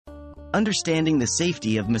Understanding the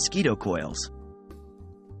safety of mosquito coils.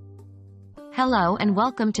 Hello and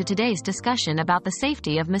welcome to today's discussion about the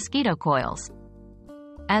safety of mosquito coils.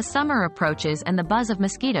 As summer approaches and the buzz of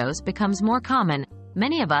mosquitoes becomes more common,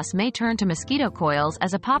 many of us may turn to mosquito coils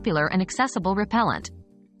as a popular and accessible repellent.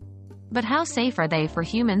 But how safe are they for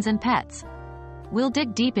humans and pets? We'll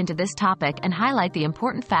dig deep into this topic and highlight the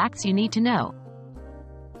important facts you need to know.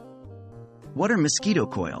 What are mosquito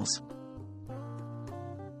coils?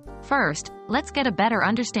 First, let's get a better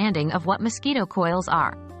understanding of what mosquito coils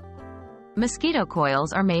are. Mosquito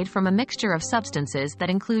coils are made from a mixture of substances that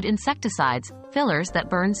include insecticides, fillers that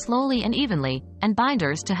burn slowly and evenly, and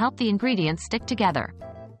binders to help the ingredients stick together.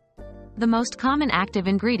 The most common active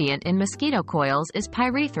ingredient in mosquito coils is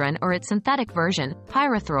pyrethrin or its synthetic version,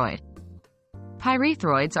 pyrethroid.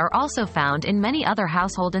 Pyrethroids are also found in many other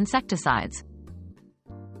household insecticides.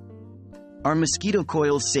 Are mosquito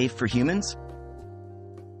coils safe for humans?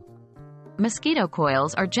 Mosquito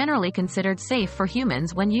coils are generally considered safe for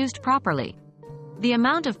humans when used properly. The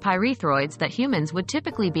amount of pyrethroids that humans would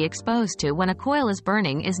typically be exposed to when a coil is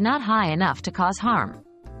burning is not high enough to cause harm.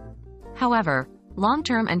 However,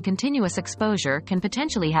 long-term and continuous exposure can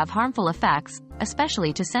potentially have harmful effects,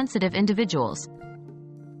 especially to sensitive individuals.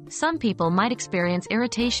 Some people might experience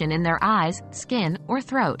irritation in their eyes, skin, or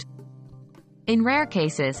throat. In rare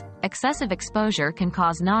cases, excessive exposure can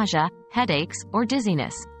cause nausea, headaches, or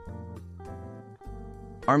dizziness.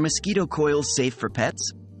 Are mosquito coils safe for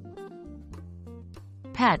pets?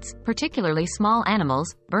 Pets, particularly small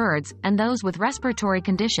animals, birds, and those with respiratory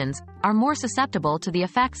conditions, are more susceptible to the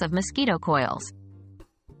effects of mosquito coils.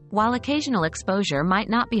 While occasional exposure might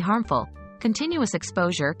not be harmful, continuous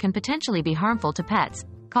exposure can potentially be harmful to pets,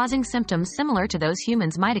 causing symptoms similar to those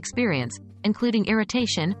humans might experience, including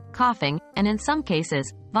irritation, coughing, and in some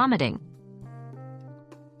cases, vomiting.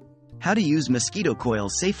 How to use mosquito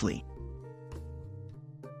coils safely?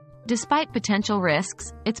 Despite potential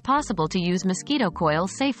risks, it's possible to use mosquito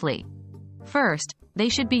coils safely. First, they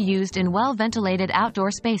should be used in well-ventilated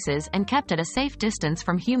outdoor spaces and kept at a safe distance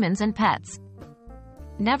from humans and pets.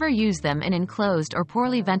 Never use them in enclosed or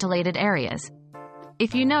poorly ventilated areas.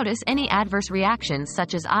 If you notice any adverse reactions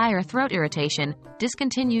such as eye or throat irritation,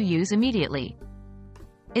 discontinue use immediately.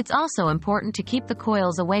 It's also important to keep the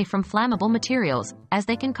coils away from flammable materials, as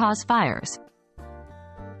they can cause fires.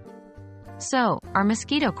 So, are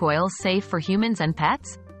mosquito coils safe for humans and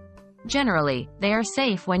pets? Generally, they are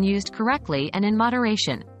safe when used correctly and in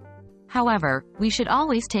moderation. However, we should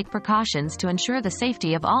always take precautions to ensure the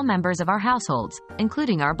safety of all members of our households,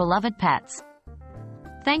 including our beloved pets.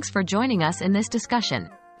 Thanks for joining us in this discussion.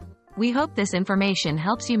 We hope this information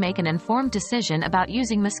helps you make an informed decision about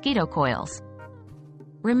using mosquito coils.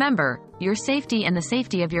 Remember, your safety and the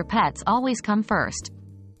safety of your pets always come first.